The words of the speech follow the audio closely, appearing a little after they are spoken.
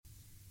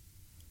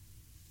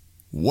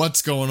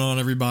What's going on,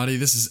 everybody?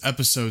 This is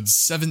episode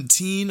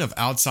 17 of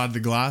Outside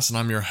the Glass, and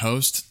I'm your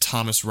host,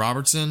 Thomas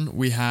Robertson.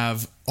 We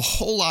have a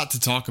whole lot to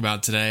talk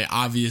about today.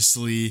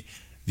 Obviously,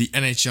 the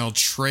NHL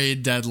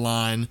Trade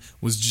Deadline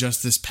was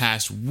just this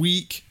past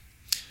week.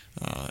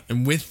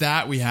 And with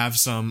that, we have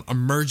some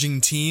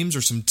emerging teams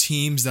or some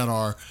teams that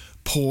are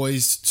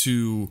poised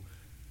to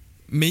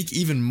make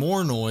even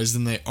more noise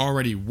than they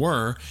already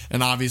were.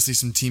 And obviously,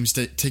 some teams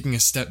taking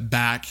a step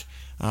back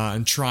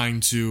and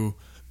trying to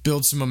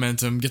build some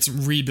momentum, get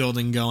some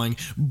rebuilding going.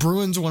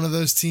 Bruins are one of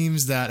those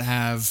teams that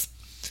have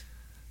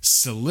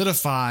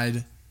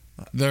solidified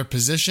their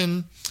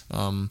position.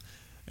 And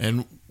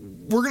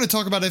we're going to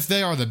talk about if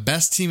they are the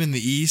best team in the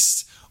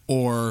East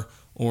or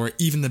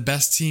even the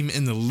best team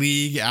in the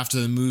league after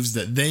the moves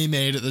that they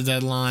made at the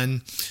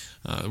deadline.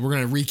 We're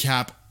going to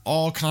recap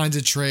all kinds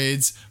of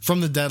trades from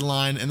the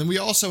deadline. And then we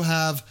also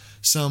have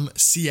some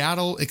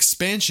Seattle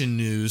expansion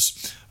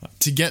news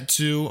to get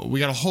to. We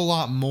got a whole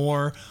lot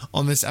more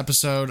on this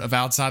episode of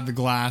Outside the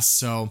Glass.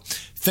 So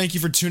thank you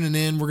for tuning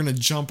in. We're going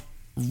to jump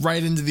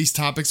right into these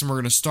topics, and we're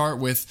going to start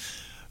with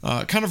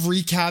kind of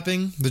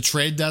recapping the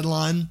trade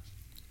deadline.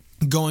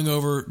 Going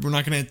over, we're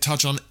not going to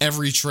touch on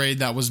every trade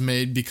that was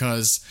made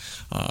because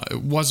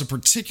it was a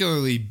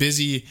particularly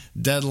busy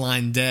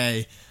deadline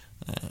day.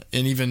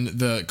 And even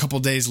the couple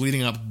days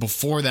leading up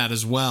before that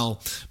as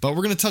well. But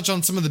we're going to touch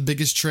on some of the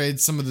biggest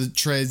trades, some of the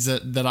trades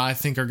that I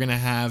think are going to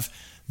have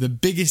the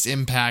biggest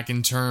impact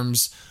in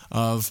terms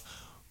of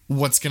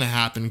what's going to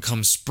happen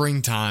come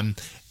springtime.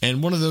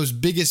 And one of those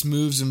biggest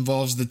moves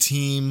involves the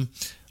team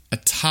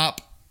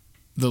atop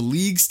the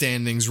league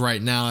standings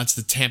right now. That's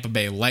the Tampa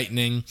Bay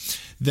Lightning.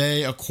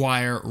 They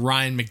acquire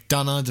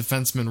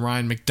defenseman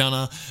Ryan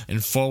McDonagh,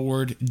 and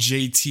forward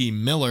JT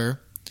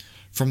Miller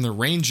from the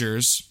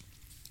Rangers.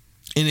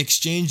 In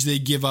exchange, they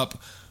give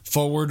up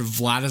forward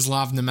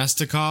Vladislav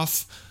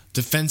Namestnikov,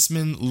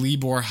 defenseman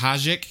Libor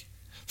Hajek,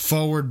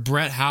 forward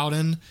Brett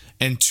Howden,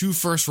 and 2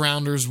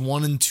 first-rounders,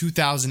 one in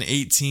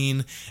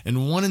 2018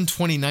 and one in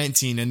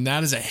 2019. And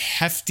that is a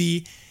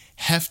hefty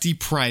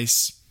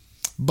price.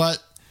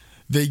 But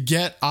they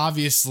get,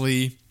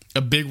 obviously,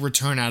 a big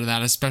return out of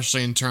that,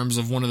 especially in terms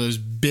of one of those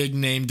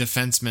big-name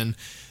defensemen,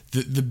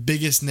 the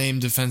biggest-name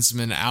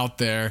defenseman out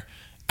there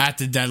at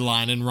the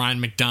deadline, and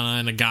Ryan McDonagh,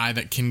 and a guy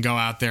that can go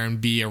out there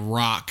and be a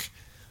rock.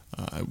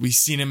 We've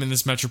seen him in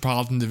this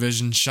Metropolitan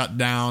Division shut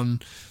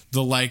down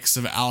the likes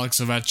of Alex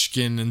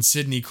Ovechkin and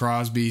Sidney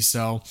Crosby,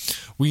 so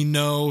we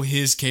know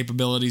his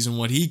capabilities and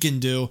what he can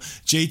do.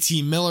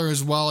 JT Miller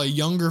as well, a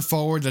younger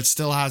forward that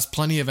still has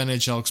plenty of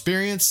NHL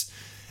experience,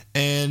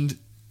 and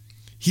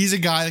he's a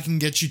guy that can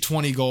get you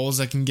 20 goals,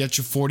 that can get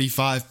you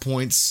 45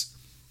 points,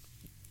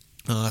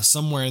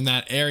 somewhere in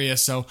that area.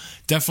 So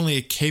definitely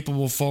a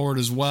capable forward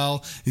as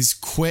well. He's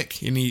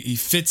quick and he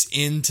fits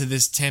into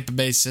this Tampa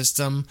Bay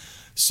system.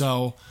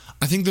 So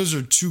I think those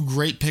are 2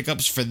 great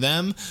pickups for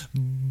them.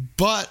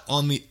 But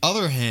on the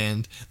other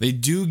hand, they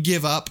do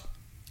give up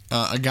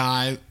a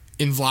guy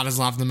in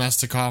Vladislav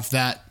Namestnikov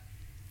that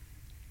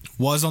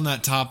was on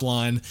that top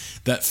line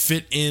that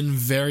fit in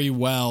very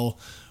well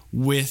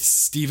with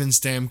Steven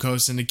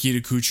Stamkos and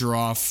Nikita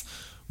Kucherov,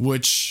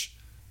 which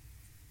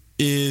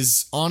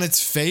is on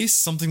its face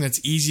something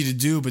that's easy to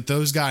do, but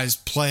those guys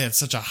play at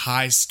such a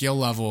high skill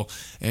level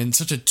and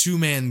such a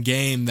 2-man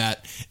game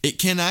that it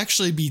can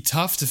actually be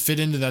tough to fit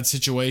into that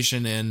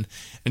situation and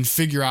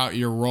figure out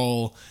your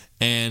role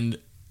and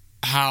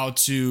how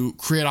to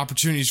create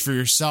opportunities for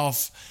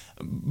yourself,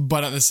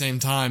 but at the same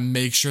time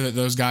make sure that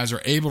those guys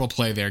are able to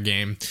play their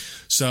game.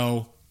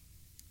 So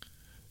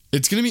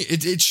it's going to be,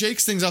 it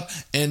shakes things up,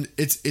 and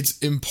it's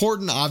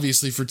important,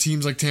 obviously, for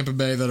teams like Tampa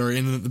Bay that are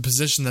in the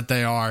position that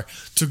they are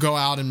to go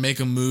out and make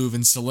a move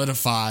and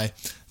solidify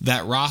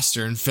that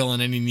roster and fill in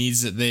any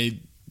needs that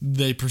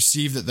they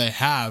perceive that they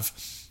have.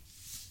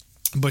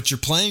 But you're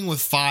playing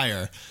with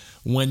fire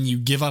when you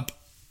give up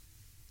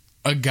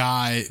a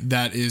guy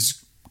that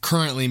is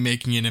currently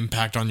making an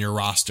impact on your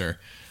roster.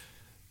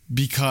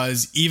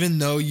 Because even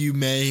though you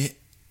may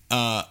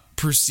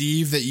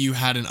perceive that you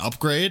had an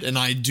upgrade, and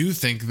I do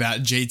think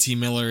that JT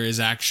Miller is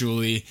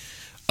actually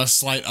a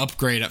slight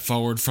upgrade at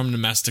forward from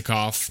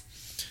Namestnikov,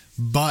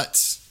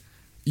 but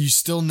you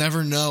still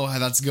never know how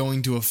that's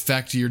going to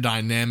affect your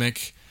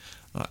dynamic,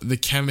 the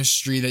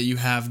chemistry that you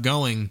have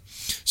going.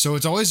 So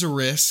it's always a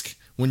risk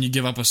when you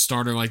give up a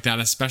starter like that,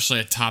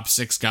 especially a top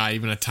 6 guy,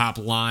 even a top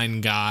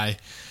line guy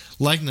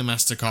like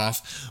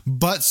Namestnikov.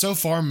 But so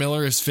far,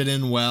 Miller has fit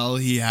in well.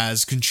 He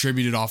has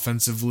contributed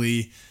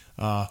offensively,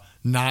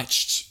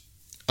 notched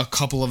a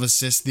couple of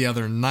assists the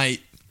other night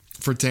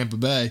for Tampa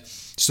Bay.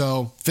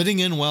 So fitting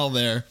in well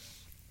there.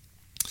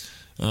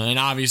 And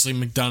obviously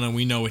McDonagh,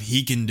 we know what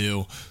he can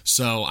do.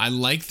 So I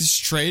like this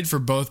trade for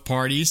both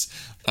parties.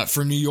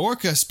 For New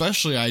York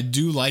especially, I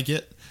do like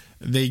it.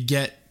 They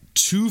get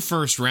 2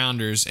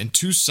 first-rounders and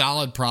 2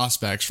 solid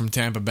prospects from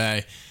Tampa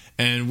Bay.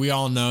 And we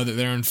all know that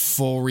they're in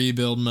full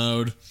rebuild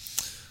mode.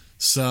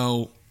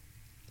 So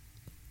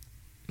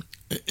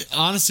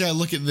honestly, I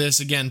look at this,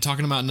 again,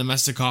 talking about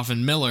Namestnikov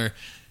and Miller,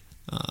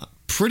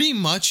 pretty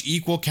much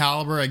equal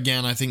caliber.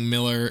 Again, I think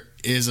Miller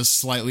is a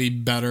slightly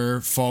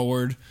better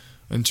forward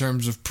in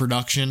terms of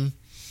production.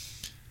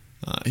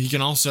 He's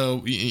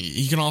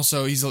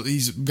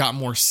got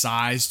more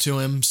size to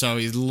him, so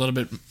he's a little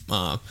bit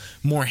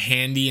more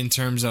handy in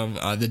terms of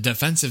the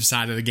defensive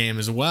side of the game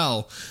as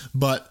well.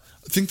 But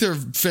I think they're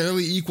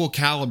fairly equal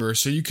caliber,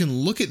 so you can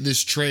look at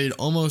this trade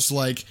almost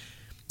like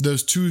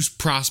those two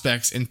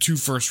prospects and 2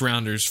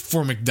 first-rounders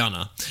for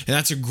McDonough. And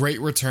that's a great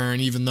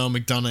return, even though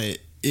McDonough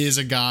is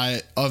a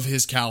guy of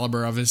his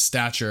caliber, of his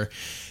stature.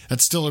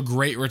 That's still a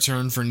great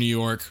return for New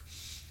York.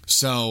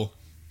 So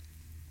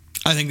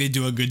I think they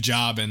do a good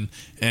job,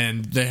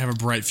 and they have a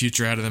bright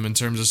future ahead of them in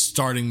terms of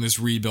starting this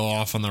rebuild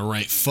off on the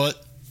right foot.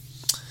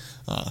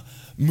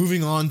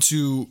 Moving on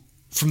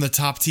from the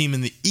top team in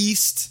the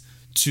East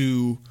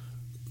to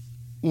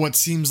what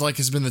seems like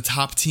has been the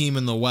top team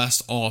in the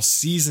West all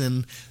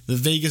season, the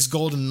Vegas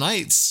Golden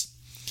Knights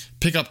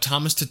pick up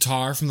Thomas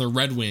Tatar from the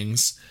Red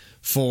Wings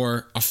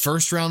for a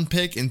first-round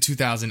pick in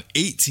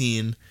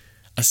 2018,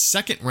 a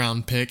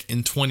second-round pick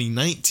in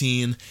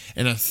 2019,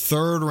 and a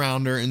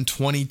third-rounder in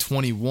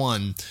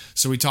 2021.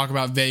 So we talk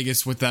about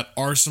Vegas with that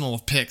arsenal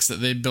of picks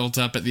that they built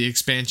up at the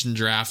expansion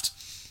draft.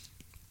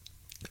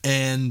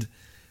 And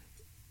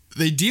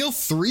they deal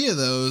 3 of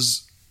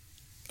those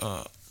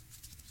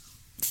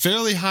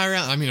fairly high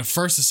round. I mean, a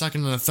first, a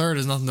second, and a third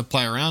is nothing to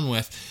play around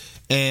with.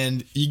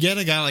 And you get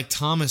a guy like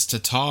Thomas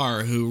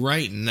Tatar, who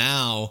right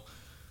now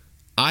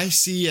I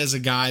see as a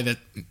guy that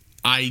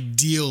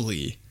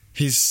ideally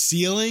his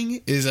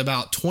ceiling is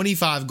about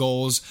 25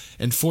 goals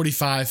and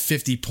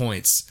 50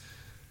 points.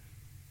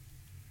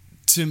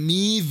 To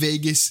me,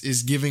 Vegas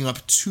is giving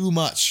up too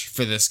much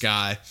for this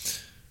guy.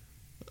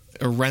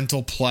 A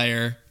rental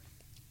player.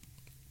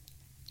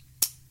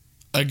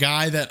 A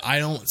guy that I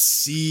don't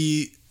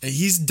see.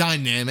 He's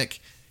dynamic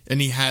and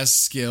he has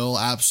skill,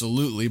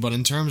 absolutely. But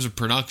in terms of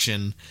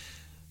production,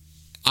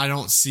 I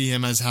don't see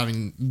him as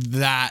having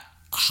that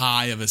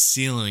high of a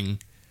ceiling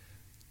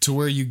to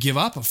where you give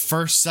up a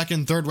first,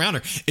 second, third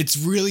rounder. It's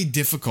really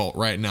difficult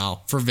right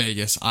now for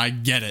Vegas. I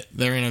get it.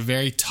 They're in a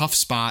very tough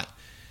spot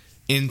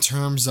in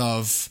terms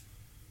of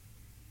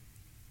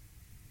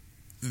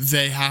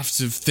they have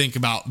to think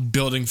about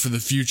building for the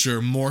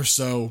future more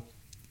so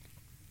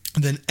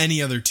than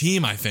any other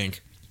team, I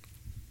think.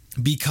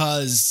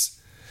 Because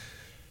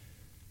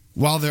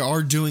while they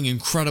are doing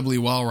incredibly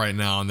well right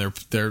now and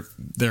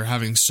they're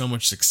having so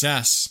much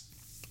success,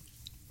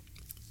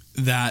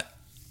 that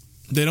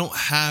they don't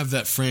have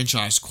that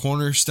franchise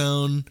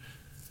cornerstone.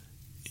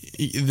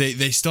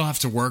 They still have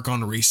to work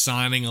on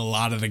re-signing a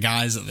lot of the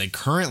guys that they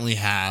currently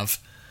have.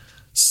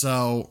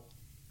 So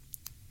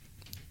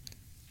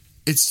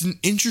it's an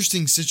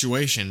interesting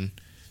situation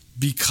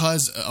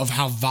because of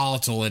how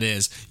volatile it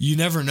is. You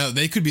never know.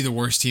 They could be the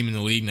worst team in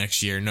the league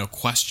next year, no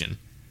question.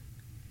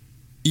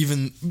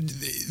 Even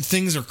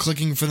things are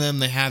clicking for them.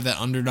 They have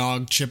that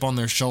underdog chip on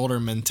their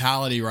shoulder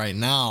mentality right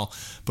now,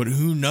 but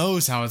who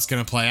knows how it's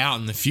going to play out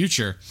in the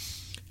future.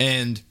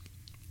 And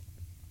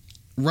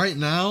right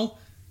now,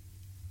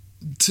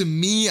 to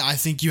me, I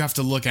think you have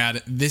to look at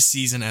it this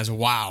season as,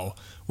 wow,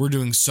 we're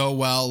doing so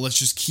well. Let's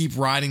just keep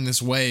riding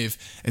this wave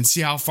and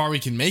see how far we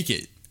can make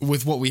it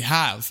with what we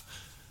have.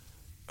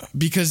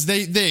 Because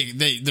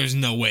there's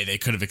no way they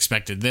could have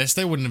expected this.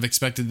 They wouldn't have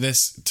expected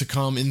this to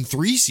come in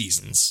 3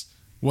 seasons.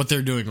 What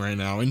they're doing right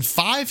now, in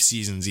 5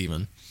 seasons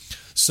even.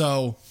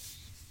 So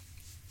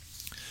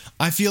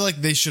I feel like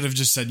they should have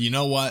just said, you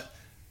know what,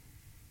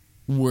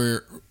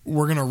 we're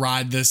gonna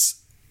ride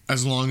this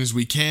as long as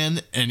we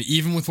can, and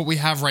even with what we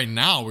have right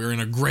now, we're in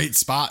a great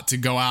spot to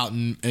go out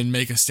and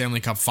make a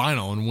Stanley Cup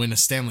final and win a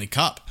Stanley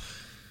Cup.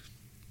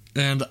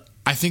 And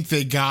I think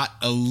they got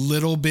a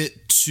little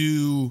bit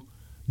too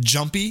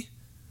jumpy,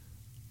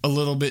 a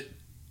little bit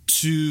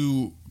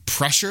too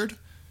pressured,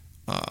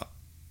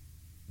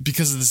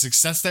 because of the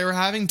success they were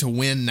having to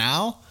win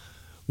now,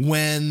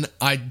 when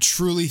I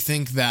truly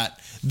think that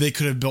they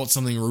could have built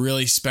something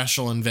really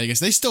special in Vegas.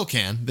 They still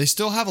can. They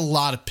still have a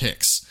lot of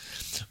picks.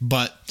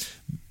 But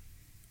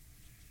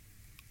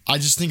I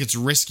just think it's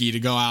risky to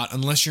go out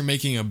unless you're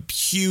making a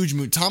huge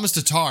move. Thomas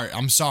Tatar,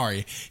 I'm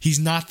sorry, he's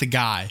not the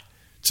guy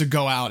to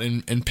go out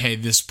and pay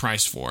this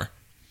price for.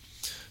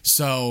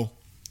 So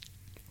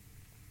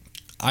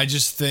I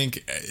just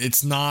think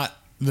it's not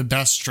the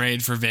best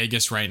trade for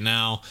Vegas right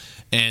now.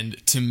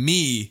 And to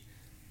me,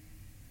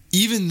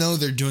 even though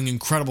they're doing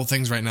incredible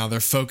things right now, their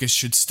focus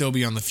should still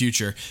be on the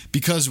future.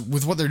 Because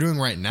with what they're doing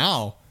right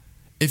now,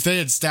 if they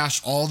had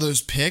stashed all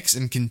those picks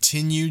and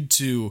continued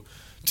to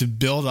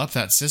build up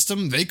that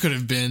system, they could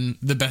have been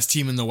the best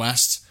team in the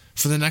West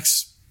for the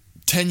next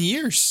 10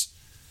 years.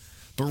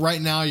 But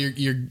right now,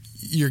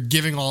 you're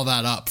giving all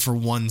that up for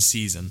 1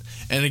 season.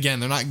 And again,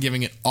 they're not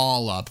giving it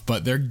all up,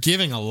 but they're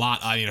giving a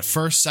lot. I mean, a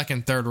first,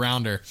 second, third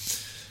rounder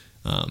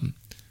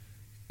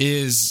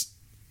is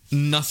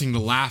nothing to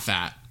laugh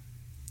at.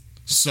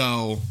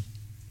 So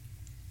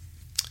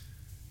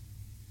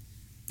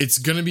it's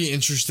going to be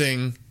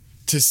interesting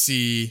to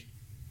see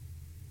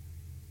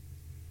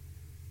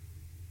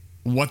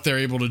what they're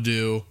able to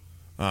do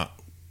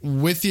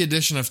with the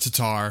addition of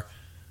Tatar,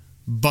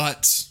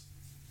 but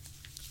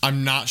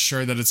I'm not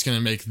sure that it's going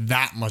to make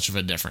that much of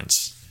a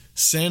difference.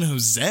 San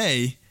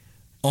Jose,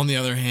 on the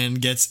other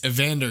hand, gets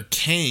Evander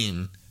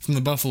Kane from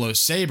the Buffalo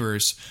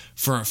Sabres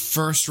for a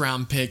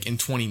first-round pick in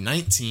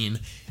 2019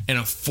 and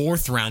a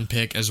fourth-round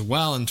pick as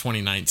well in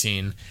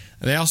 2019.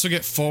 They also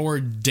get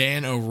forward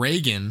Dan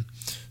O'Regan,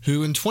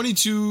 who in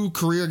 22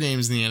 career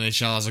games in the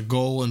NHL has a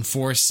goal and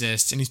 4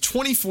 assists, and he's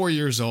 24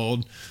 years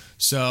old,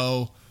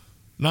 so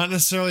not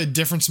necessarily a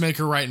difference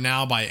maker right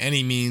now by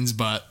any means,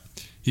 but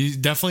he's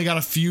definitely got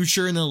a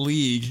future in the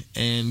league,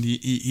 and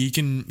he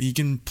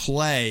can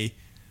play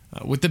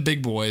with the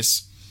big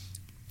boys,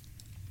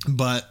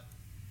 but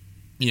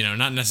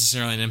not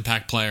necessarily an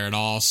impact player at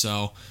all.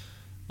 So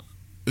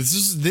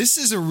this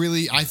is a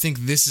really, I think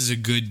this is a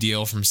good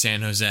deal from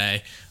San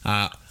Jose,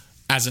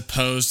 as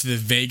opposed to the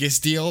Vegas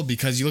deal,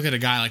 because you look at a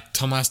guy like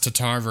Tomas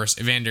Tatar versus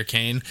Evander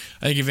Kane.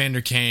 I think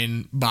Evander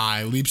Kane,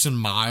 by leaps and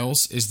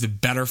miles, is the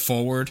better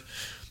forward,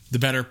 the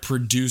better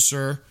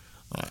producer,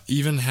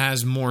 even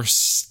has more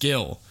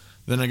skill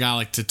than a guy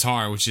like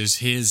Tatar, which is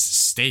his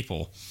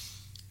staple.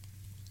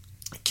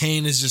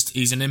 Kane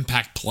he's an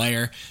impact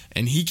player,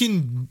 and he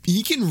can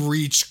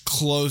reach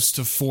close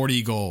to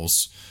 40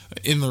 goals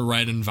in the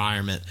right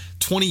environment.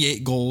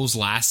 28 goals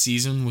last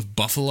season with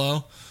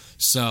Buffalo.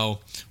 So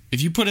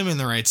if you put him in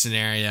the right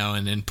scenario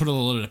and put a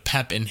little bit of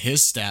pep in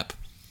his step,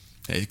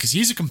 because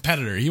he's a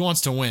competitor, he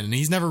wants to win, and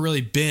he's never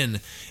really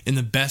been in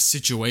the best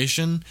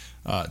situation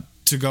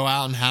to go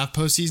out and have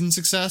postseason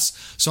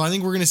success. So I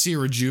think we're going to see a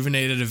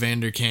rejuvenated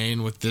Evander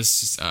Kane with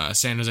this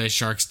San Jose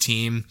Sharks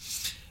team,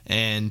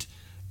 and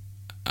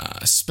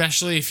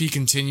especially if he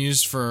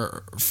continues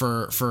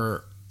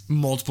for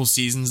multiple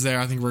seasons there,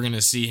 I think we're going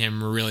to see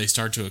him really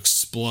start to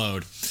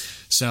explode.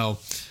 So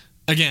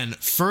again,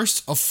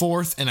 first, a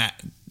fourth, and a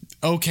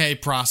okay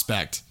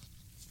prospect.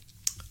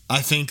 I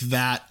think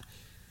that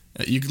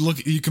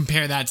you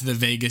compare that to the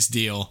Vegas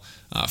deal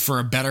for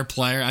a better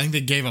player. I think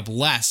they gave up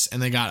less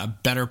and they got a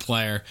better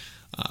player,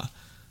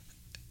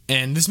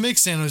 and this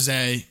makes San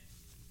Jose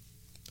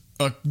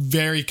a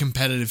very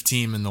competitive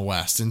team in the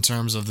West in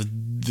terms of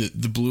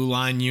the blue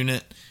line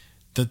unit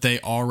that they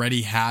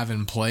already have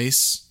in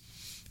place.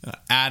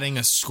 Adding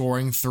a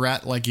scoring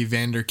threat like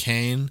Evander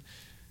Kane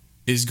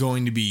is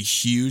going to be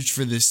huge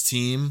for this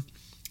team.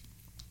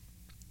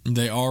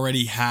 They don't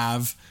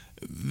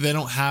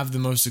have the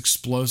most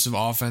explosive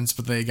offense,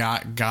 but they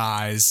got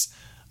guys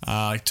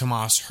like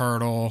Tomas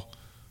Hertl,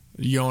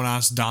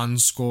 Jonas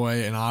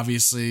Donskoy, and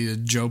obviously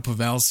Joe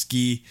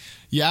Pavelski.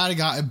 You add a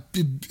guy,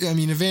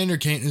 Evander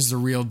Kane is the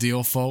real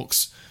deal,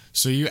 folks.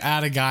 So you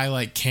add a guy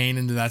like Kane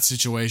into that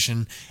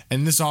situation,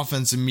 and this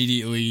offense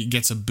immediately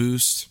gets a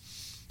boost.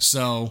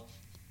 So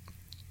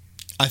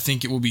I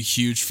think it will be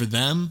huge for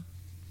them.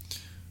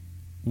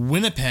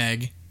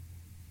 Winnipeg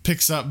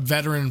picks up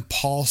veteran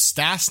Paul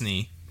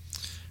Stastny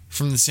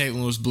from the St.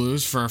 Louis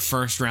Blues for a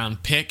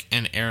first-round pick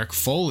and Eric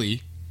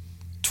Foley,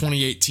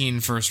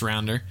 2018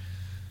 first-rounder.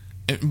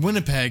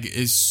 Winnipeg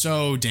is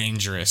so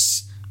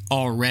dangerous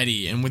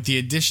already, and with the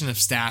addition of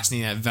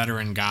Stastny, that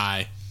veteran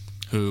guy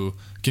who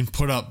can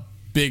put up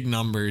big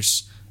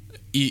numbers,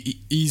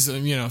 he's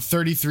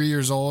 33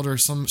 years old or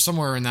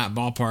somewhere in that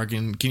ballpark,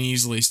 and can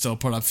easily still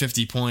put up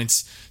 50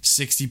 points,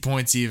 60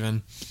 points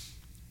even.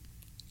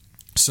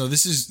 So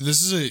this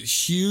is a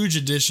huge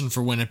addition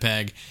for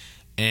Winnipeg,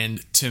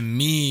 and to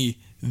me,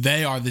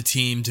 they are the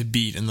team to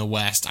beat in the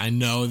West. I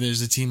know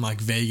there's a team like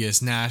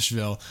Vegas,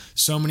 Nashville,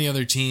 so many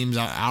other teams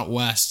out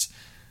west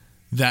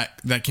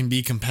that can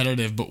be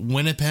competitive, but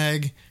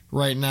Winnipeg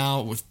right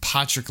now with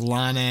Patrick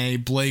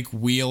Laine, Blake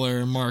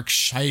Wheeler, Mark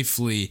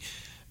Scheifele,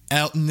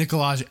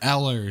 Nikolaj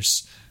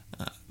Ehlers,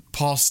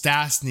 Paul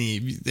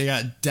Stastny, they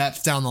got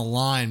depth down the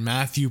line,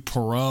 Matthew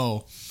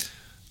Perreault.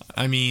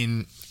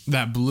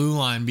 That blue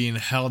line being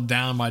held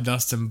down by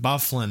Dustin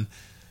Byfuglien,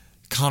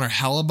 Connor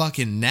Hellebuck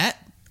in net.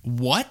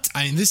 What?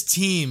 This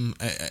team,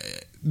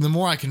 the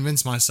more I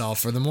convince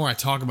myself, or the more I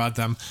talk about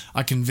them,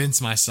 I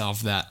convince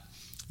myself that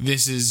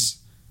this is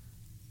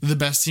the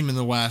best team in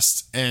the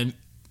West and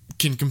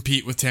can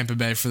compete with Tampa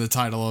Bay for the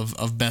title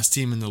of best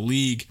team in the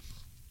league.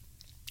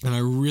 And I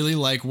really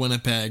like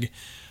Winnipeg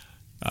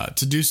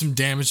to do some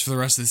damage for the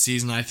rest of the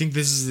season. I think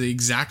this is the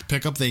exact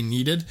pickup they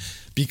needed,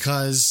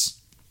 because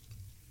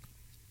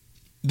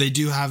they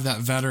do have that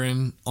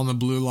veteran on the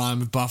blue line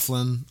with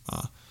Byfuglien,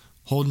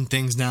 holding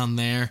things down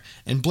there.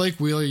 And Blake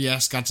Wheeler,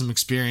 yes, got some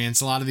experience.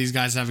 A lot of these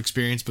guys have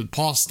experience, but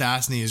Paul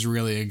Stastny is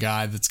really a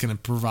guy that's going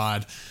to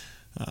provide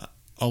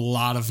a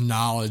lot of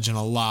knowledge and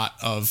a lot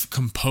of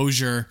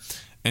composure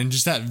and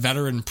just that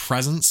veteran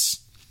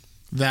presence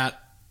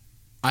that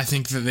I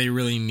think that they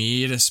really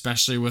need,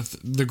 especially with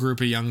the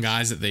group of young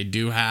guys that they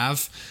do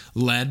have,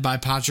 led by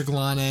Patrick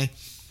Laine.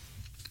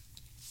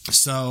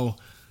 So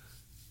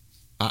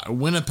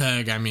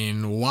Winnipeg,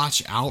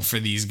 watch out for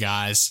these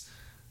guys.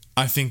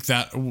 I think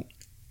that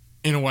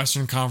in a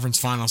Western Conference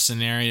final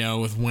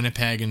scenario with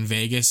Winnipeg and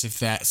Vegas,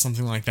 if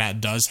something like that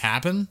does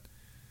happen,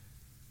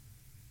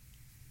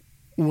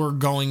 we're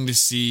going to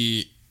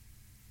see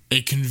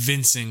a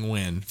convincing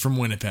win from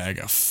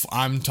Winnipeg.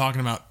 I'm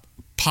talking about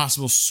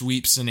possible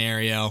sweep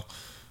scenario,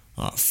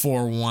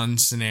 4-1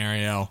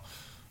 scenario.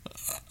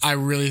 I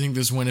really think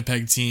this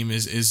Winnipeg team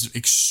is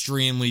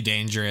extremely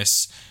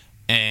dangerous,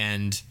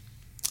 and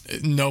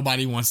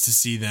nobody wants to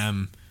see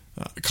them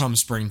come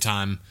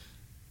springtime.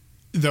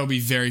 They'll be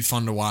very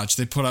fun to watch.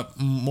 They put up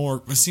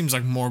it seems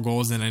like more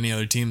goals than any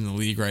other team in the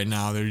league right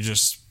now. They're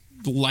just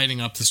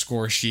lighting up the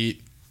score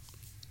sheet.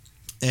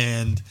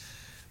 And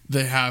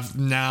they have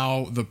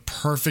now the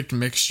perfect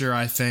mixture,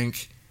 I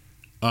think,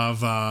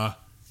 of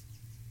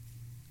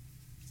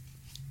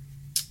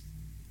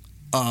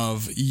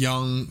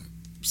young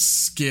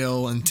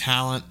skill and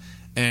talent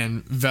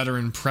and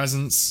veteran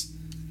presence,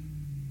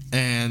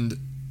 and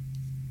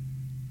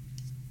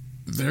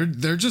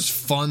they're just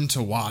fun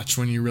to watch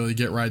when you really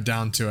get right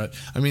down to it.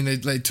 I mean,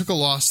 they took a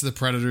loss to the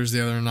Predators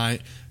the other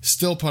night,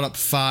 still put up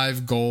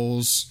 5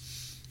 goals.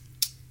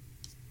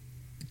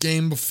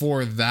 Game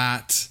before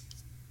that,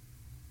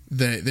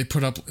 they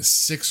put up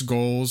 6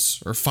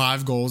 goals or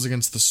 5 goals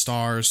against the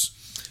Stars.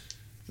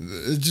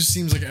 It just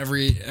seems like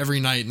every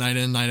night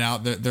in, night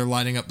out, they're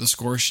lighting up the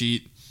score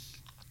sheet.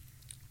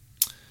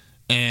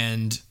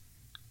 And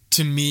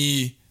to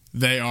me,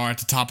 they are at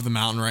the top of the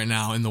mountain right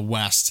now in the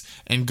West.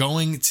 And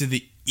going to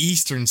the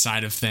eastern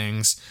side of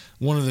things,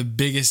 one of the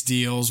biggest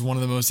deals, one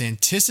of the most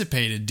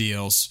anticipated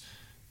deals,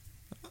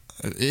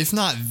 if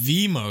not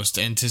the most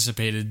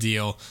anticipated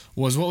deal,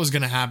 was what was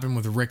going to happen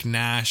with Rick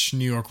Nash,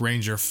 New York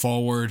Ranger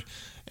forward,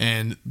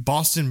 and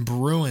Boston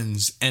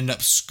Bruins end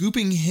up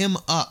scooping him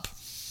up.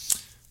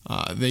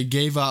 They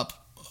gave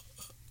up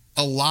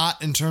a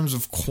lot in terms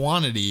of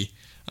quantity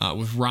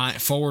with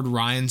forward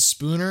Ryan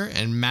Spooner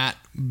and Matt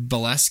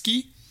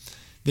Bolesky.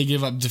 They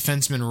give up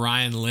defenseman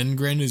Ryan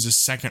Lindgren, who's a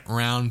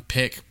second-round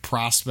pick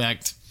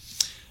prospect.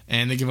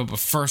 And they give up a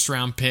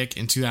first-round pick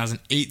in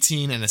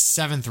 2018 and a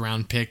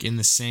seventh-round pick in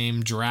the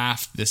same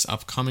draft, this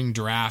upcoming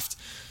draft.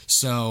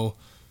 So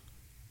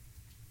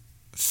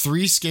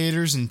 3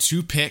 skaters and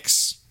 2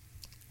 picks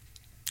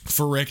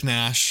for Rick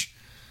Nash.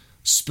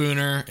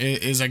 Spooner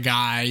is a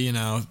guy,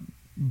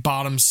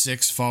 bottom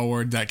 6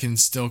 forward that can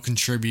still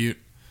contribute.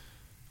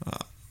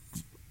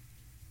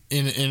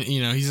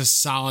 He's a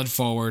solid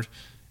forward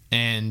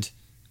and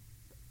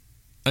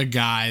a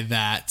guy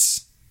that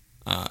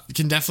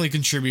can definitely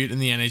contribute in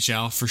the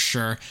NHL for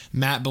sure.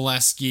 Matt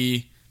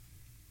Bolesky,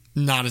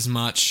 not as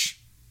much.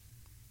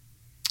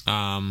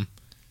 Again,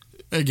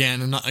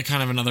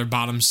 kind of another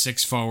bottom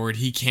 6 forward.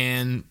 He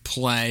can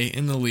play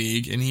in the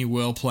league, and he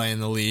will play in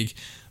the league,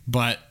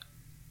 but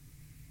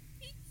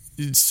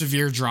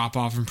severe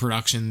drop-off in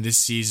production this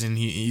season.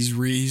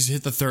 He's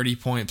hit the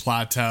 30-point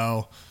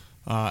plateau,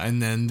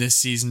 and then this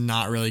season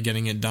not really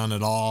getting it done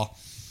at all.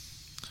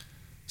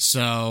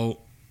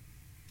 So,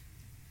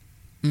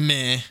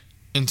 meh.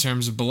 In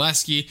terms of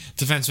Bolesky,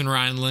 defenseman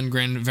Ryan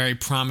Lindgren, very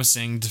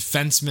promising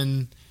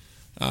defenseman,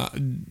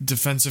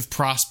 defensive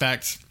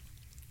prospect.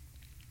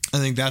 I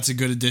think that's a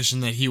good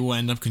addition that he will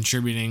end up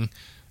contributing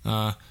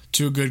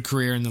to a good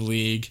career in the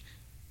league,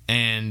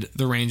 and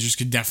the Rangers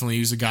could definitely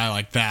use a guy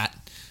like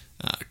that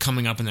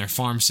coming up in their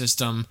farm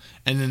system.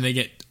 And then they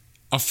get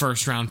a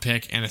first-round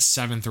pick and a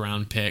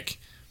seventh-round pick.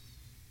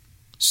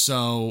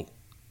 So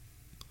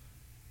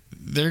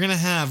they're going to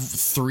have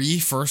 3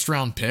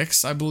 first-round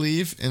picks, I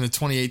believe, in the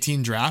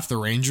 2018 draft. The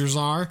Rangers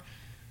are.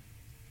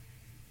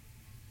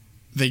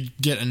 They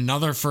get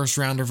another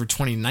first-rounder for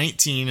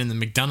 2019 in the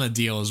McDonough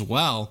deal as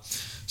well.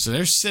 So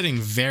they're sitting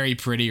very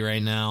pretty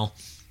right now.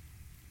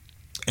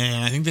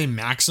 And I think they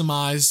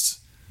maximized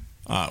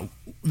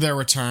their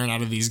return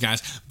out of these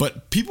guys.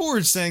 But people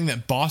were saying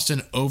that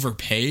Boston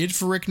overpaid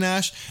for Rick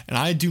Nash, and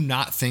I do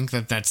not think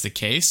that that's the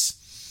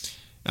case.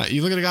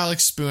 You look at a guy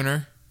like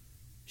Spooner.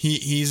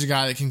 He's a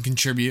guy that can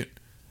contribute,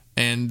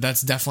 and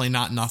that's definitely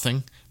not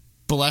nothing.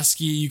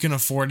 Bolesky, you can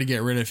afford to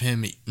get rid of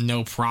him,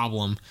 no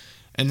problem.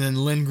 And then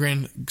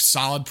Lindgren,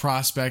 solid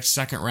prospect,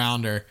 second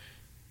rounder.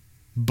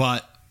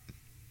 But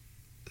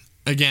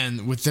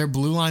again, with their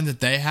blue line that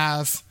they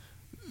have,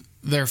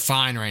 they're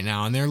fine right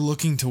now, and they're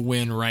looking to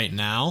win right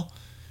now.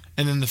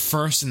 And then the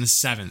 1st and the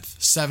 7th.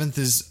 7th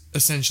is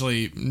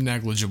essentially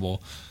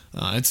negligible.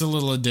 It's a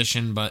little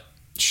addition, but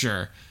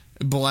sure.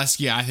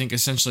 Bolesky, I think,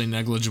 essentially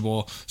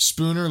negligible.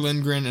 Spooner,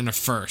 Lindgren, and a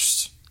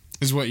 1st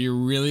is what you're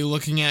really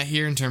looking at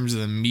here in terms of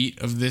the meat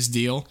of this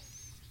deal.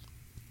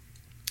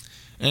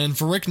 And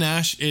for Rick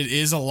Nash, it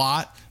is a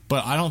lot,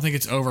 but I don't think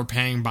it's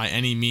overpaying by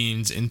any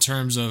means in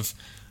terms of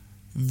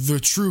the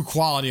true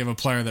quality of a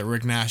player that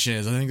Rick Nash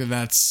is. I think that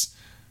that's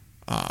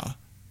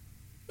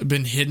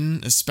been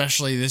hidden,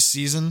 especially this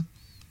season,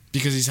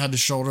 because he's had to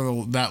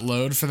shoulder that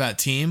load for that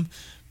team.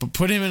 But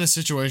put him in a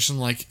situation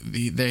like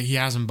he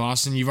has in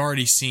Boston. You've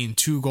already seen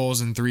 2 goals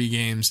in 3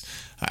 games,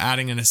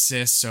 adding an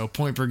assist, so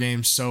point per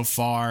game so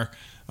far.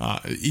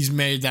 He's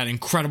made that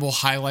incredible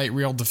highlight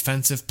reel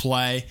defensive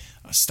play,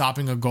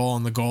 stopping a goal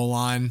on the goal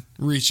line,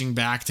 reaching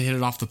back to hit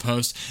it off the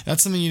post.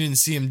 That's something you didn't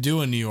see him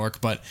do in New York,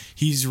 but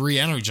he's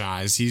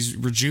re-energized. He's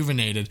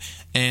rejuvenated.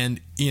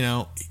 And,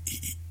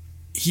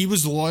 he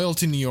was loyal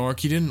to New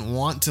York. He didn't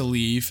want to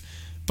leave.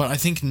 But I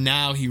think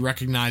now he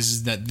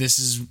recognizes that this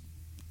is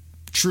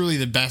truly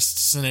the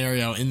best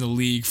scenario in the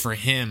league for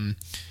him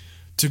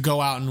to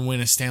go out and win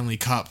a Stanley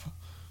Cup.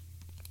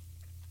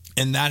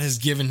 And that has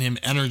given him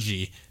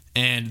energy.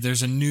 And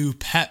there's a new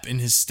pep in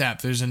his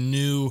step. There's a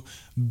new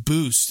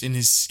boost in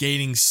his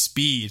skating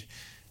speed.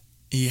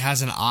 He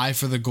has an eye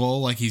for the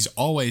goal like he's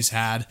always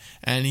had.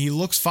 And he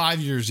looks 5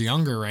 years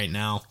younger right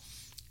now.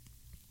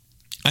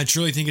 I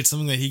truly think it's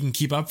something that he can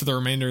keep up for the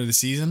remainder of the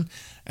season.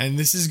 And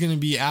this is going to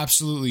be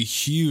absolutely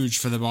huge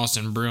for the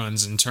Boston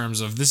Bruins in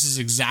terms of this is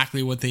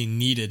exactly what they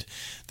needed.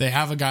 They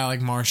have a guy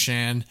like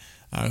Marchand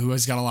who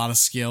has got a lot of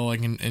skill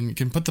and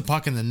can put the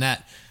puck in the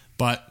net.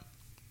 But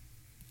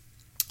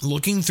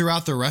looking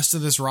throughout the rest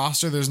of this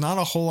roster, there's not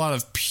a whole lot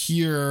of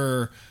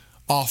pure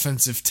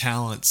offensive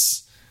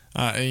talents.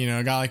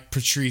 A guy like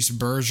Patrice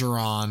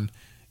Bergeron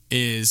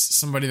is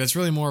somebody that's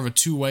really more of a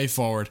two-way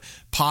forward.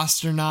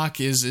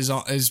 Pasternak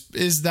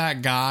is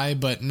that guy,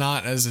 but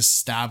not as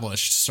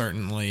established,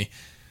 certainly.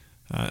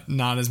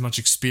 Not as much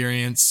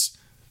experience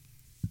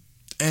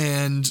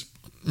and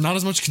not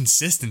as much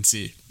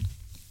consistency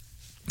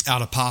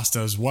out of Pasta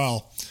as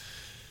well.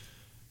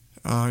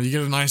 You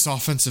get a nice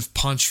offensive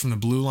punch from the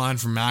blue line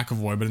from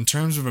McAvoy, but in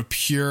terms of a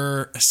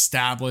pure,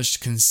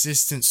 established,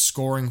 consistent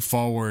scoring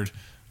forward,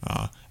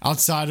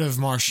 outside of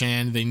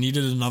Marchand, they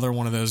needed another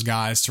one of those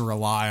guys to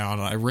rely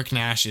on. Rick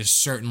Nash is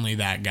certainly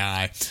that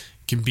guy.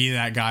 Can be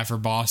that guy for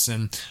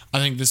Boston. I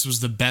think this was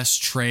the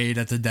best trade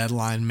at the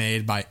deadline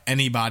made by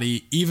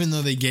anybody, even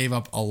though they gave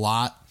up a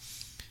lot.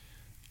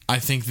 I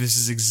think this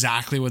is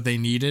exactly what they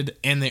needed,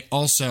 and they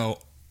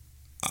also,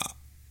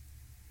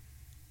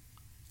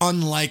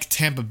 unlike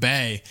Tampa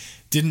Bay,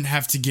 didn't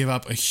have to give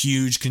up a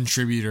huge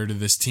contributor to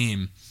this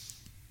team.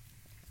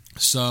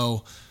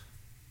 So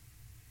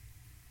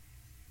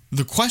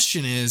the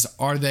question is,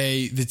 are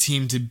they the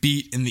team to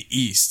beat in the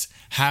East?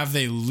 Have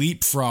they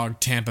leapfrogged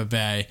Tampa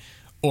Bay,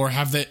 or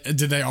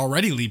did they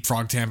already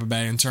leapfrog Tampa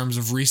Bay in terms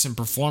of recent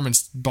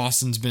performance?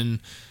 Boston's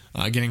been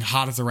getting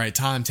hot at the right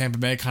time. Tampa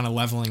Bay kind of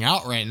leveling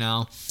out right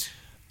now.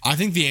 I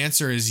think the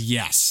answer is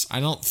yes. I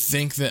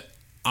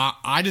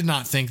did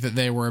not think that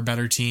they were a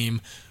better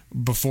team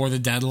before the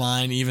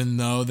deadline, even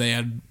though they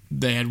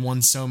had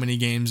won so many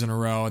games in a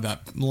row,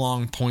 that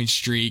long point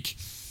streak.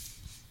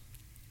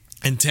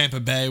 And Tampa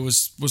Bay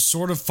was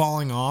sort of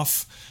falling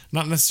off,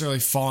 not necessarily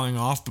falling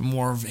off, but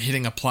more of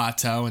hitting a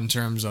plateau in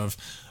terms of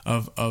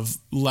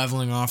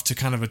leveling off to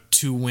kind of a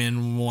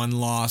 2-win,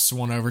 1-loss,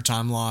 1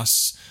 overtime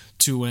loss,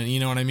 2-win. You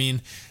know what I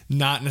mean?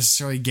 Not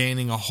necessarily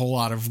gaining a whole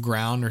lot of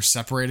ground or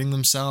separating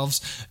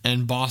themselves.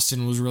 And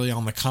Boston was really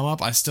on the come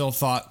up. I still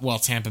thought, well,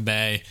 Tampa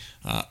Bay,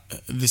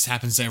 this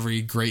happens to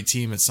every great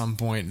team at some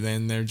point.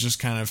 Then they're just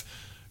kind of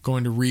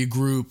going to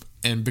regroup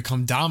and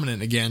become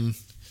dominant again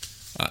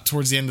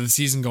towards the end of the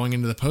season, going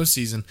into the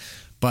postseason.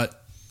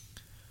 But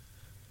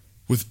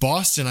with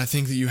Boston, I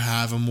think that you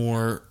have a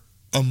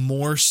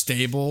more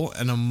stable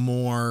and a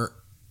more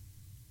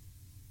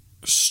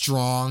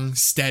strong,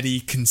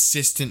 steady,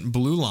 consistent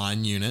blue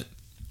line unit.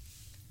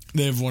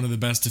 They have one of the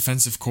best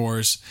defensive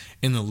cores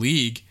in the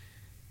league.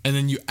 And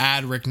then you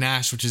add Rick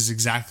Nash, which is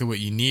exactly what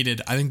you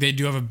needed. I think they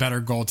do have a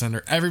better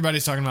goaltender.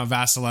 Everybody's talking about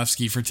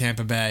Vasilevsky for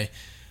Tampa Bay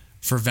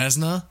for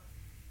Vezina,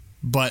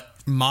 but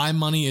my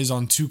money is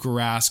on Tuukka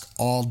Rask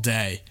all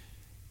day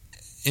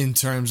in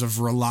terms of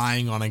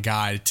relying on a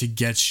guy to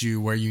get you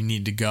where you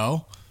need to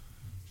go.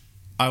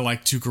 I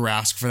like Tuukka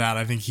Rask for that.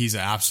 I think he's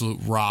an absolute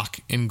rock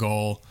in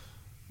goal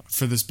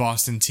for this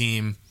Boston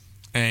team,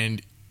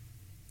 and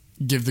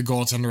give the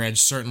goaltender edge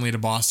certainly to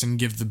Boston,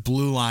 give the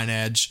blue line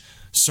edge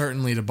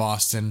certainly to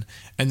Boston.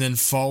 And then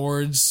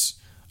forwards,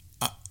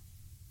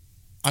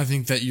 I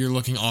think that you're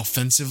looking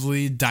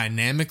offensively,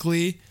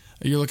 dynamically,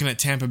 you're looking at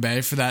Tampa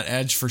Bay for that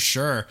edge for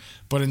sure.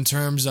 But in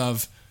terms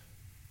of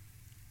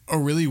a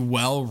really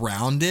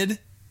well-rounded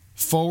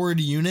forward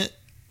unit,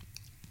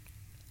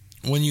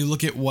 when you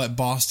look at what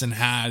Boston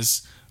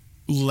has,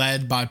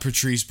 led by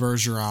Patrice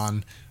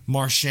Bergeron,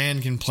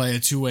 Marchand can play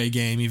a two-way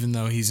game even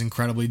though he's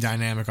incredibly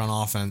dynamic on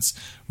offense.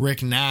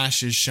 Rick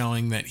Nash is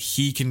showing that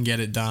he can get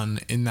it done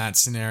in that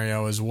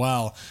scenario as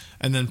well.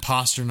 And then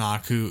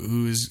Pasternak,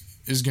 who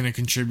is going to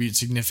contribute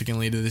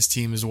significantly to this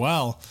team as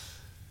well.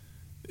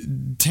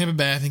 Tampa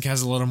Bay, I think,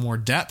 has a little more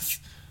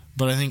depth,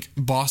 but I think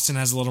Boston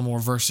has a little more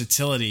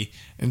versatility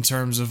in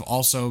terms of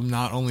also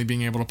not only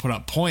being able to put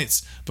up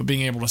points, but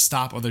being able to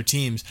stop other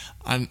teams.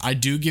 And I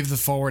do give the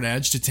forward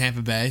edge to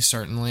Tampa Bay,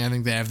 certainly. I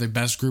think they have the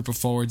best group of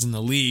forwards in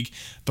the league,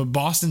 but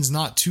Boston's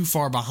not too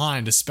far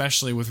behind,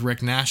 especially with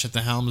Rick Nash at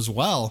the helm as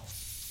well.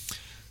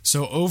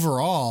 So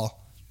overall,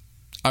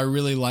 I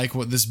really like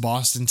what this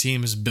Boston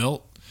team has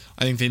built.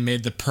 I think they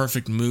made the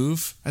perfect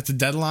move at the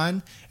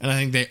deadline, and I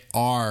think they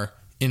are,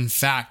 in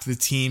fact, the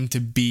team to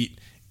beat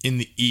in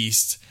the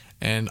East.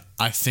 And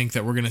I think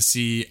that we're going to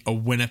see a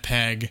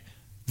Winnipeg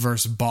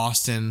versus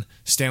Boston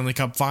Stanley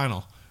Cup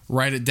final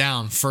write it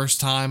down.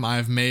 First time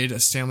I've made a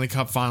Stanley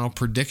Cup final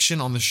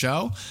prediction on the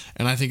show,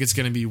 and I think it's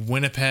going to be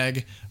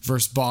Winnipeg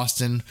versus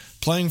Boston,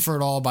 playing for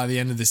it all by the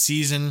end of the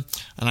season,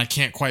 and I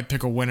can't quite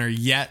pick a winner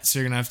yet, so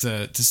you're going to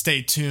have to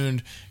stay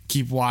tuned,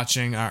 keep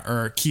watching,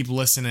 or keep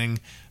listening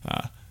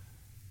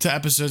to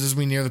episodes as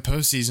we near the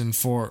postseason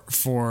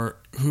for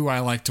who I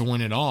like to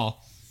win it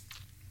all.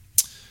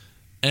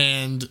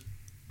 And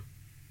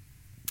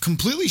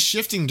completely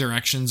shifting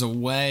directions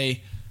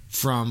away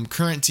from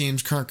current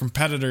teams, current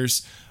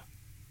competitors,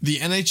 the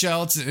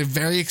NHL, it's a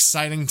very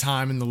exciting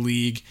time in the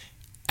league,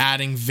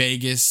 adding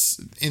Vegas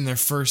in their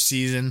first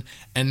season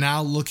and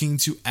now looking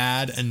to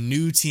add a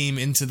new team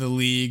into the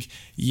league.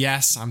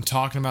 Yes, I'm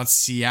talking about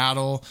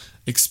Seattle.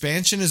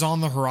 Expansion is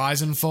on the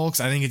horizon, folks.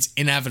 I think it's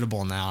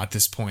inevitable now at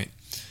this point.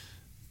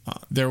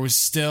 There was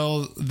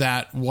still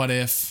that what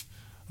if,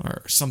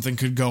 or something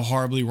could go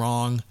horribly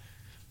wrong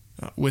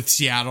with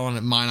Seattle and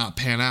it might not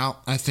pan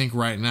out. I think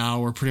right now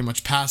we're pretty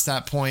much past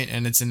that point,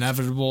 and it's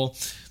inevitable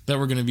that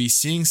we're going to be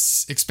seeing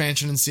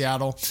expansion in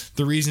Seattle.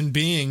 The reason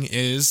being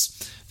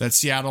is that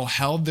Seattle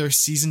held their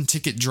season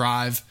ticket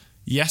drive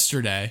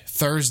yesterday,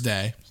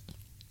 Thursday,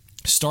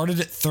 started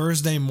at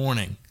Thursday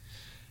morning,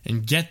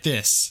 and get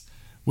this,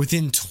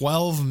 within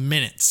 12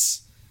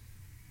 minutes,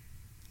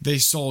 they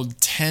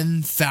sold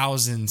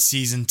 10,000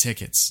 season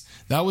tickets.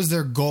 That was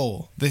their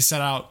goal. They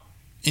set out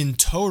in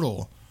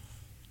total.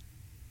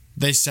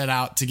 They set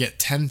out to get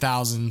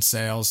 10,000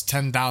 sales,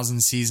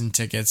 10,000 season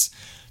tickets,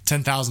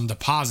 10,000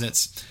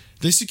 deposits.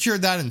 They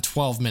secured that in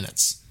 12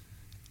 minutes.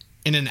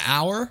 In an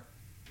hour,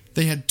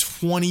 they had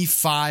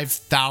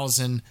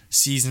 25,000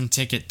 season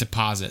ticket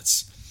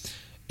deposits.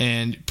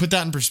 And put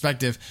that in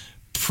perspective,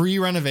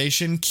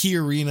 pre-renovation, Key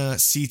Arena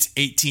seats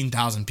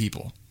 18,000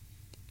 people.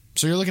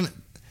 So you're looking at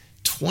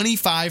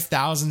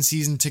 25,000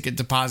 season ticket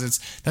deposits.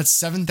 That's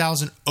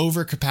 7,000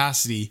 over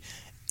capacity.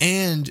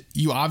 And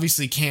you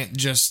obviously can't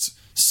just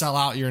sell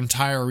out your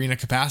entire arena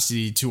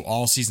capacity to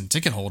all season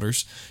ticket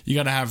holders. You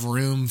got to have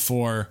room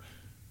for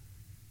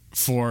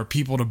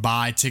people to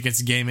buy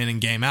tickets game in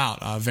and game out,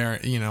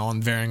 varying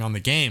on the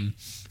game.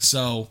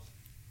 So,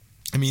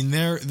 I mean,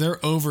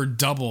 they're over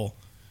double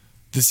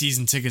the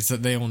season tickets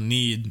that they will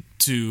need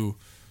to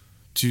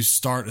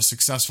start a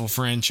successful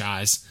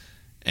franchise.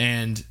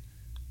 And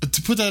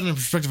to put that in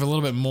perspective a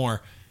little bit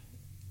more,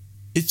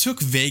 it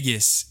took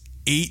Vegas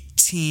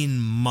 18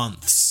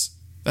 months.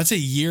 That's a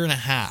year and a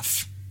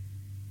half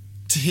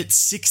to hit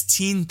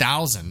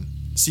 16,000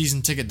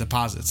 season ticket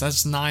deposits.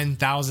 That's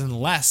 9,000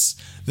 less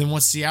than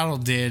what Seattle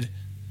did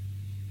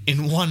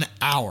in 1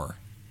 hour.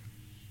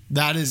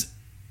 That is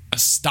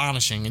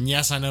astonishing. And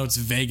yes, I know it's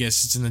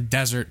Vegas. It's in the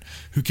desert.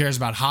 Who cares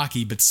about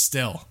hockey? But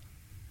still,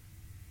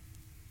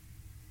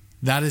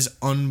 that is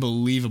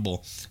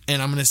unbelievable. And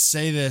I'm going to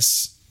say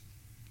this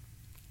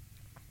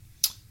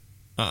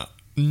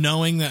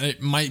knowing that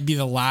it might be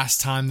the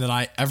last time that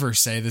I ever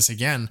say this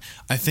again.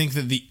 I think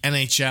that the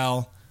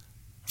NHL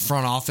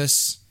front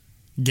office,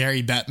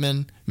 Gary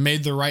Bettman,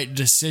 made the right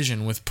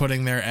decision with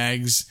putting their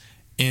eggs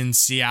in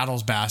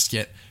Seattle's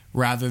basket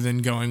rather than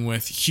going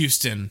with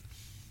Houston,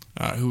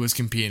 who was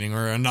competing,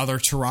 or another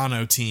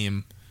Toronto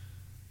team,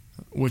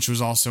 which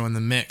was also in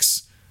the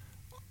mix.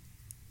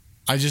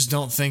 I just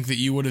don't think that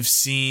you would have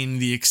seen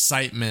the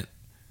excitement.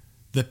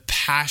 The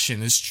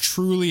passion is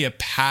truly a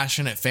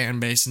passionate fan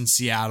base in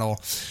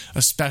Seattle,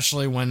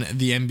 especially when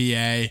the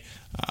NBA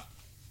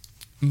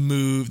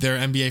their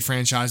NBA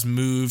franchise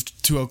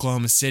moved to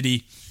Oklahoma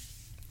City.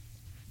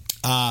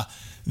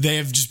 They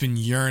have just been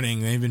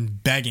yearning. They've been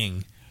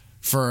begging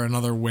for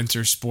another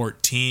winter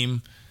sport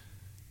team.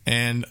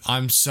 And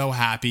I'm so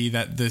happy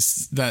that the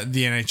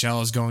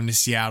NHL is going to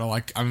Seattle.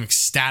 I'm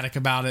ecstatic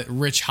about it.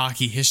 Rich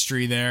hockey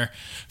history there.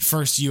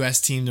 First U.S.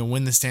 team to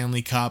win the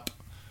Stanley Cup.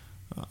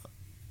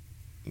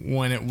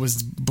 When it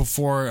was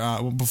before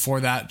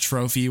that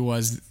trophy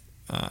was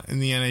in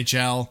the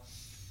NHL.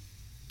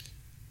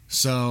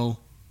 So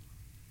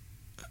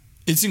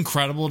it's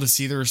incredible to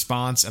see the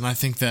response, and I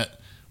think that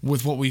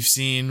with what we've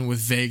seen with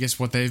Vegas,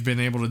 what they've been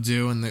able to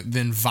do, and the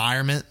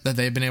environment that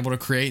they've been able to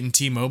create in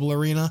T-Mobile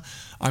Arena,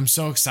 I'm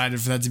so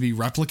excited for that to be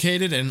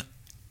replicated and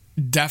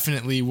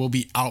definitely will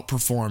be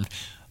outperformed.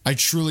 I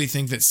truly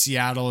think that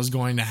Seattle is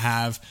going to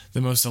have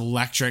the most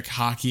electric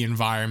hockey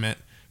environment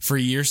for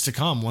years to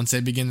come once they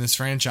begin this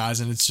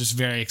franchise, and it's just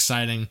very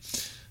exciting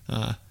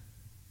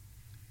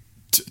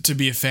to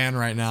be a fan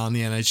right now in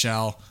the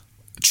NHL.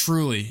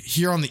 Truly,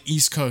 here on the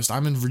East Coast,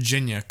 I'm in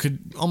Virginia,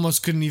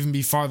 couldn't even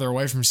be farther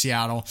away from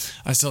Seattle.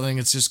 I still think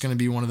it's just going to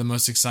be one of the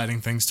most exciting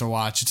things to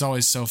watch. It's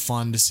always so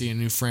fun to see a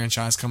new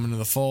franchise come into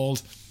the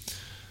fold.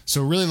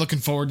 So really looking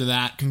forward to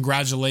that.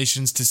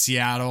 Congratulations to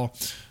Seattle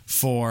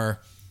for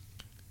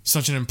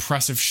such an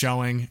impressive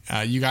showing.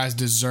 You guys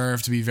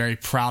deserve to be very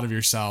proud of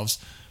yourselves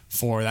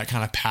for that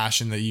kind of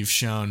passion that you've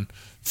shown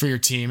for your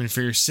team and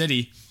for your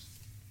city.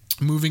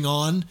 Moving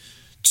on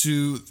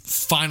to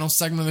final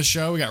segment of the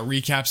show, we got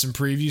recaps and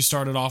previews.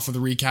 Started off with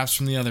the recaps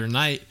from the other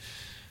night.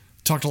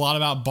 Talked a lot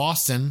about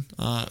Boston,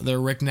 their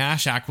Rick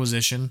Nash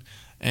acquisition,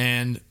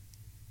 and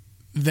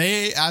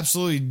they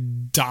absolutely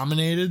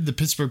dominated the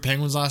Pittsburgh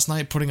Penguins last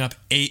night, putting up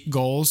 8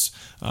 goals,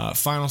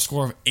 final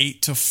score of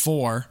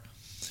 8-4.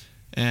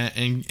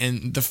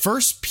 And the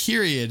first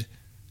period,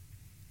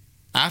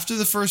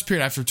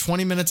 after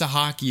 20 minutes of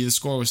hockey, the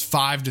score was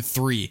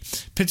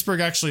 5-3.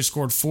 Pittsburgh actually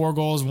scored 4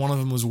 goals. One of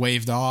them was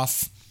waved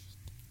off,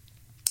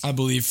 I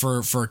believe,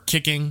 for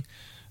kicking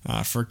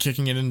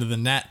it into the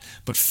net.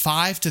 But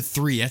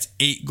 5-3, that's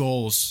 8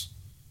 goals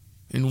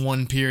in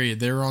one period.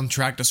 They were on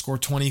track to score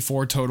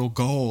 24 total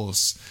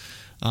goals.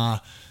 In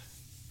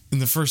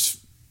the first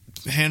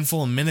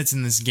handful of minutes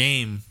in this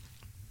game,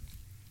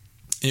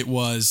 it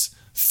was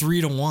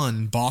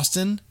 3-1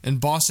 Boston,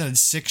 and Boston had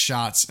 6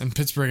 shots and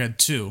Pittsburgh had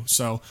 2.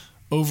 So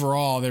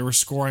overall, they were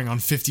scoring on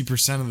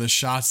 50% of the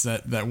shots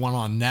that went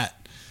on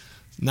net.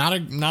 Not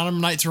a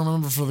night to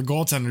remember for the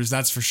goaltenders,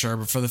 that's for sure,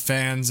 but for the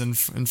fans and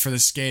for the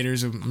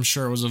skaters, I'm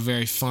sure it was a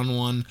very fun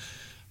one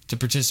to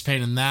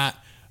participate in that.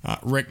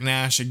 Rick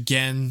Nash,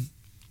 again,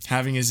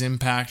 having his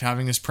impact,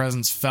 having his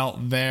presence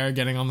felt there,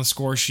 getting on the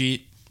score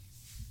sheet.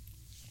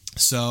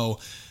 So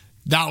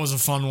that was a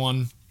fun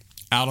one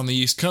out on the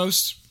East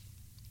Coast.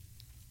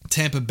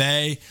 Tampa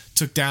Bay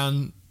took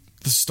down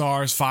the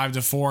Stars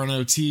 5-4 in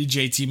OT.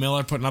 JT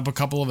Miller putting up a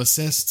couple of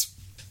assists.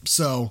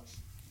 So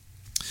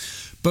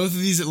both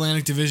of these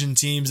Atlantic Division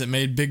teams that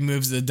made big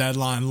moves at the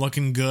deadline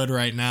looking good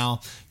right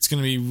now. It's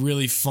going to be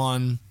really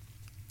fun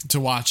to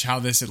watch how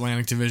this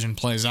Atlantic Division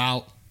plays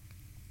out,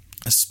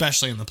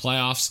 especially in the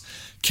playoffs.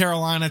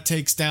 Carolina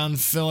takes down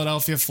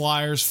Philadelphia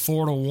Flyers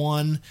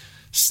 4-1,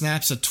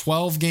 snaps a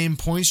 12-game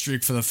point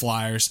streak for the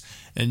Flyers,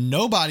 and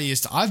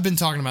I've been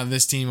talking about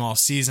this team all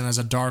season as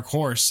a dark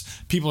horse.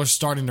 People are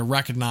starting to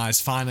recognize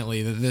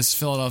finally that this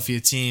Philadelphia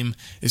team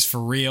is for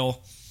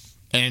real,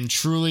 and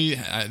truly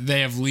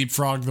they have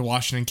leapfrogged the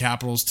Washington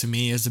Capitals to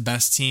me as the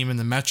best team in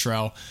the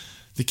Metro.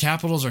 The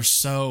Capitals are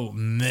so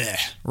meh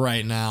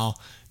right now.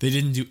 They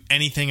didn't do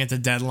anything at the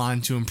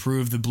deadline to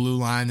improve the blue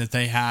line that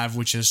they have,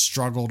 which has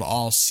struggled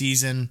all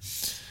season.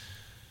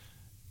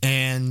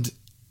 And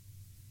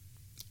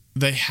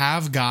they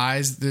have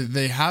guys,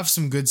 they have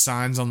some good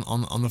signs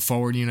on the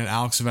forward unit.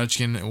 Alex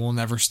Ovechkin will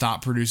never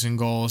stop producing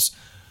goals.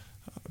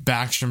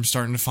 Backstrom's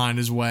starting to find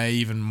his way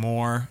even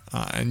more,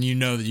 and you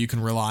know that you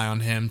can rely on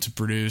him to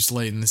produce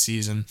late in the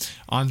season.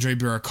 Andrei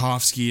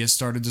Burakovsky has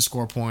started to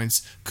score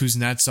points.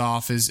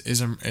 Kuznetsov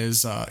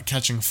is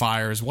catching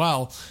fire as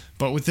well.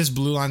 But with this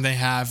blue line they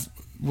have,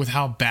 with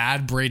how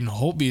bad Braden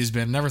Holtby has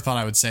been, never thought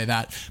I would say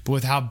that, but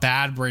with how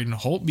bad Braden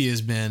Holtby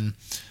has been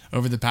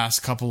over the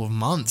past couple of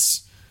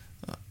months,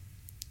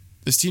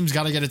 this team's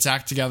got to get its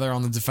act together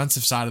on the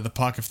defensive side of the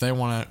puck if they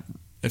want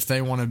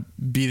to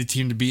be the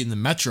team to beat in the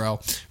Metro.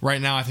 Right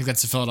now, I think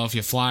that's the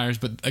Philadelphia Flyers,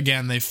 but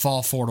again, they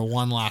fall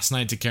 4-1 last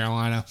night to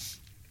Carolina.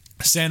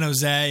 San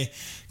Jose,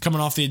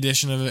 coming off the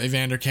addition of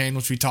Evander Kane,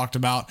 which we talked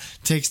about,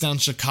 takes down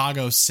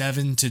Chicago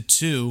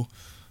 7-2.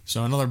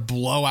 So another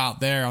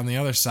blowout there on the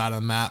other side of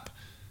the map.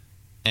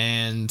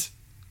 And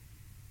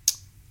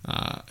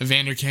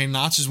Evander Kane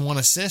notches 1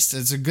 assist.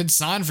 It's a good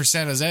sign for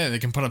San Jose that they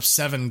can put up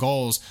 7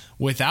 goals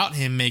without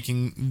him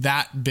making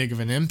that big of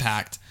an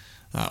impact.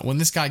 When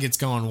this guy gets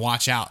going,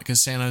 watch out,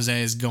 because San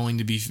Jose is going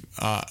to be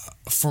a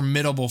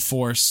formidable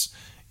force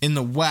in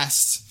the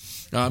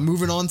West.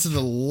 Moving on to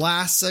the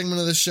last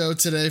segment of the show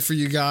today for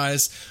you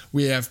guys,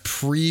 we have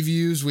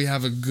previews. We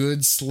have a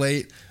good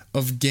slate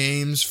of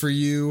games for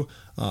you.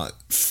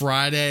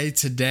 Friday,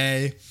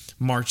 today,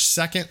 March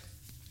 2nd.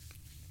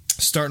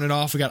 Starting it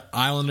off, we got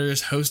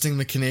Islanders hosting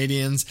the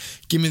Canadians.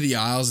 Give me the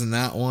Isles in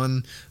that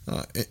one.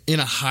 In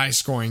a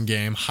high-scoring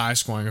game,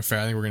 high-scoring affair.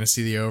 I think we're going to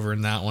see the over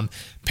in that one.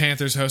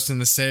 Panthers hosting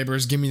the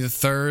Sabres. Give me the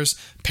Thurs.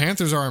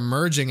 Panthers are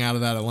emerging out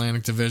of that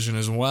Atlantic Division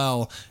as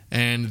well,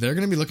 and they're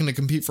going to be looking to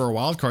compete for a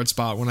wild card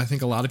spot when I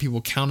think a lot of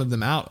people counted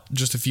them out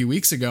just a few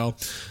weeks ago.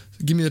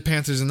 Give me the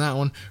Panthers in that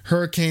one.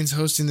 Hurricanes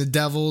hosting the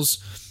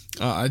Devils.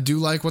 I do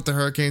like what the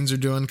Hurricanes are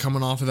doing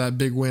coming off of that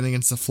big win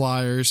against the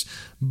Flyers,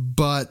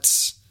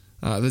 but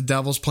the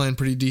Devils playing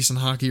pretty decent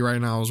hockey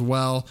right now as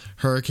well.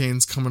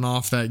 Hurricanes coming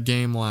off that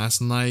game last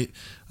night.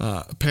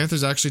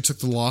 Panthers actually took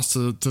the loss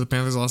to the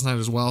Panthers last night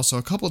as well, so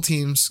a couple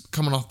teams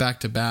coming off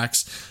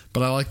back-to-backs,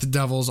 but I like the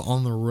Devils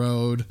on the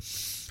road.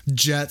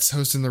 Jets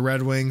hosting the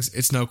Red Wings.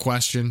 It's no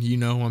question. You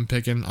know who I'm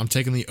picking. I'm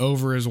taking the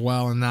over as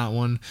well in that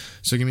one.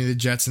 So give me the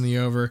Jets in the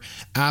over.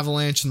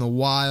 Avalanche and the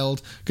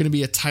Wild. Going to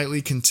be a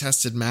tightly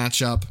contested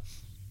matchup.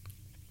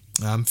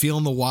 I'm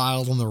feeling the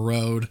Wild on the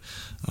road.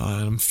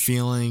 And I'm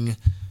feeling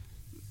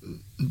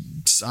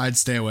I'd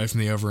stay away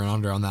from the over and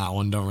under on that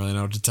one. Don't really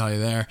know what to tell you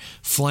there.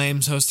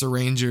 Flames host the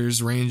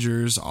Rangers.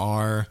 Rangers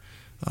are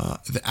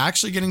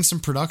actually getting some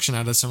production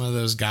out of some of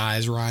those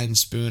guys. Ryan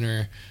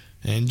Spooner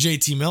and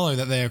JT Miller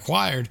that they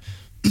acquired,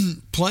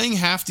 playing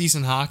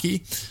half-decent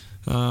hockey.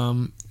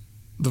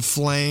 The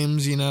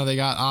Flames, they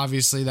got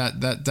obviously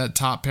that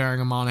top pairing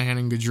of Monahan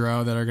and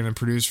Gaudreau that are going to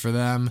produce for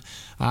them.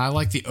 I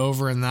like the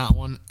over in that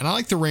one. And I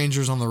like the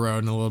Rangers on the road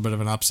and a little bit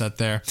of an upset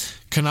there.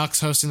 Canucks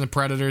hosting the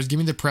Predators. Give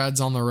me the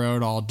Preds on the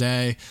road all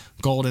day.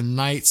 Golden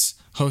Knights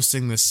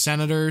hosting the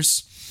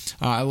Senators.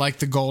 I like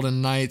the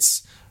Golden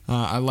Knights.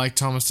 I like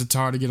Thomas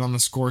Tatar to get on the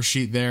score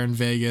sheet there in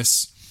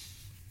Vegas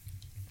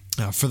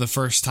for the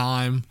first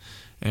time.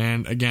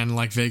 And again,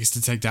 like Vegas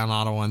to take down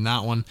Ottawa in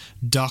that one.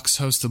 Ducks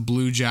host the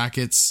Blue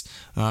Jackets.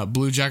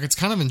 Blue Jackets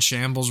kind of in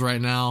shambles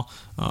right now.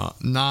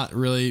 Not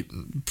really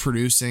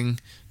producing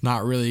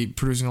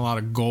a lot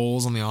of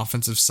goals on the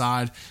offensive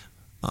side.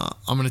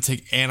 I'm going to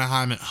take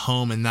Anaheim at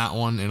home in that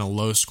one in a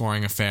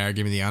low-scoring affair.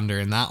 Give me the under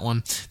in that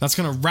one. That's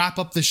going to wrap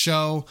up the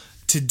show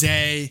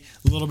today.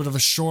 A little bit of a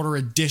shorter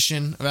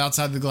edition of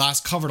Outside the Glass.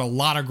 Covered a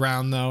lot of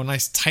ground, though.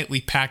 Nice, tightly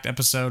packed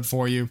episode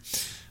for you.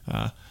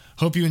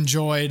 Hope you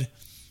enjoyed.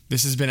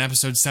 This has been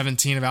episode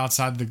 17 of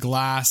Outside the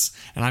Glass,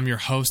 and I'm your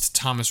host,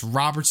 Thomas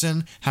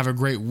Robertson. Have a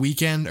great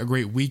weekend, a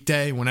great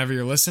weekday whenever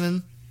you're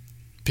listening.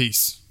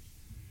 Peace.